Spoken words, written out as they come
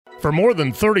For more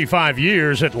than 35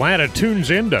 years, Atlanta tunes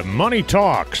into Money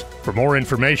Talks. For more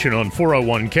information on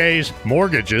 401ks,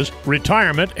 mortgages,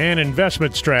 retirement, and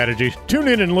investment strategies, tune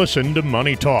in and listen to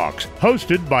Money Talks,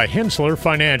 hosted by Hensler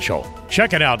Financial.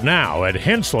 Check it out now at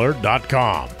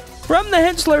hensler.com. From the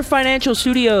Hensler Financial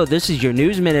Studio, this is your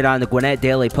News Minute on the Gwinnett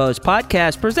Daily Post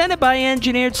podcast, presented by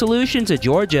Engineered Solutions of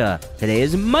Georgia. Today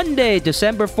is Monday,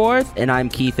 December 4th, and I'm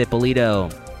Keith Ippolito.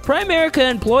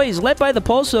 Primerica employees led by the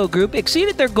Pulso Group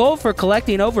exceeded their goal for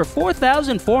collecting over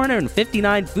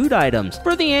 4,459 food items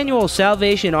for the annual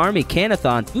Salvation Army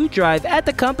Can-a-thon food drive at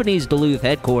the company's Duluth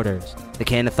headquarters. The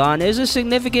Can-a-thon is a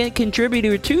significant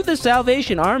contributor to the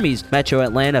Salvation Army's Metro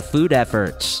Atlanta food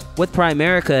efforts, with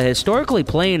Primerica historically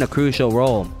playing a crucial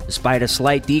role. Despite a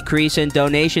slight decrease in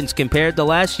donations compared to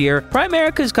last year,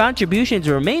 Primerica's contributions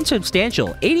remain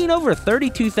substantial, aiding over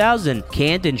 32,000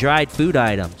 canned and dried food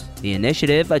items. The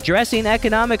initiative, addressing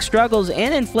economic struggles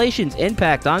and inflation's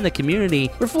impact on the community,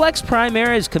 reflects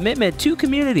Primerica's commitment to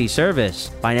community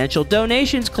service. Financial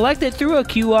donations collected through a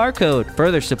QR code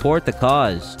further support the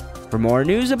cause. For more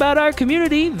news about our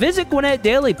community, visit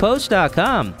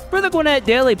GwinnettDailyPost.com. For the Gwinnett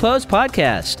Daily Post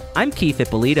podcast, I'm Keith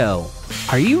Ippolito.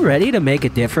 Are you ready to make a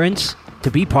difference?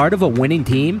 To be part of a winning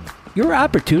team? Your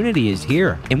opportunity is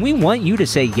here, and we want you to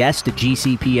say yes to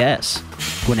GCPS.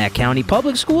 Gwinnett County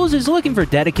Public Schools is looking for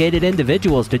dedicated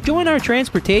individuals to join our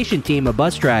transportation team of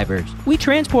bus drivers. We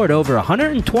transport over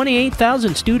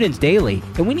 128,000 students daily,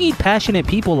 and we need passionate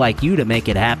people like you to make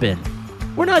it happen.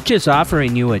 We're not just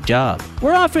offering you a job.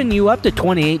 We're offering you up to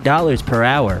 $28 per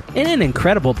hour and an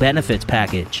incredible benefits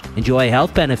package. Enjoy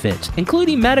health benefits,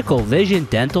 including medical, vision,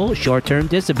 dental, short-term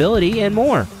disability, and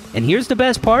more. And here's the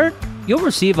best part. You'll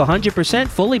receive 100%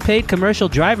 fully paid commercial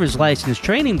driver's license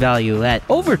training value at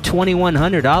over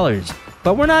 $2,100.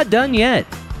 But we're not done yet.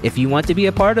 If you want to be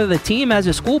a part of the team as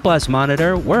a school bus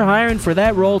monitor, we're hiring for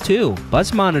that role too.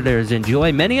 Bus monitors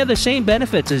enjoy many of the same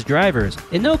benefits as drivers,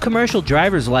 and no commercial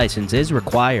driver's license is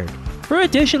required. For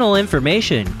additional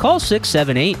information, call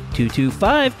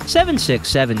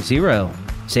 678-225-7670.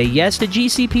 Say yes to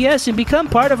GCPS and become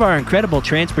part of our incredible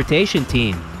transportation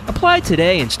team. Apply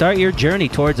today and start your journey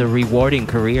towards a rewarding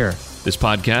career. This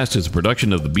podcast is a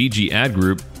production of the BG Ad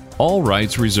Group, all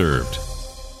rights reserved.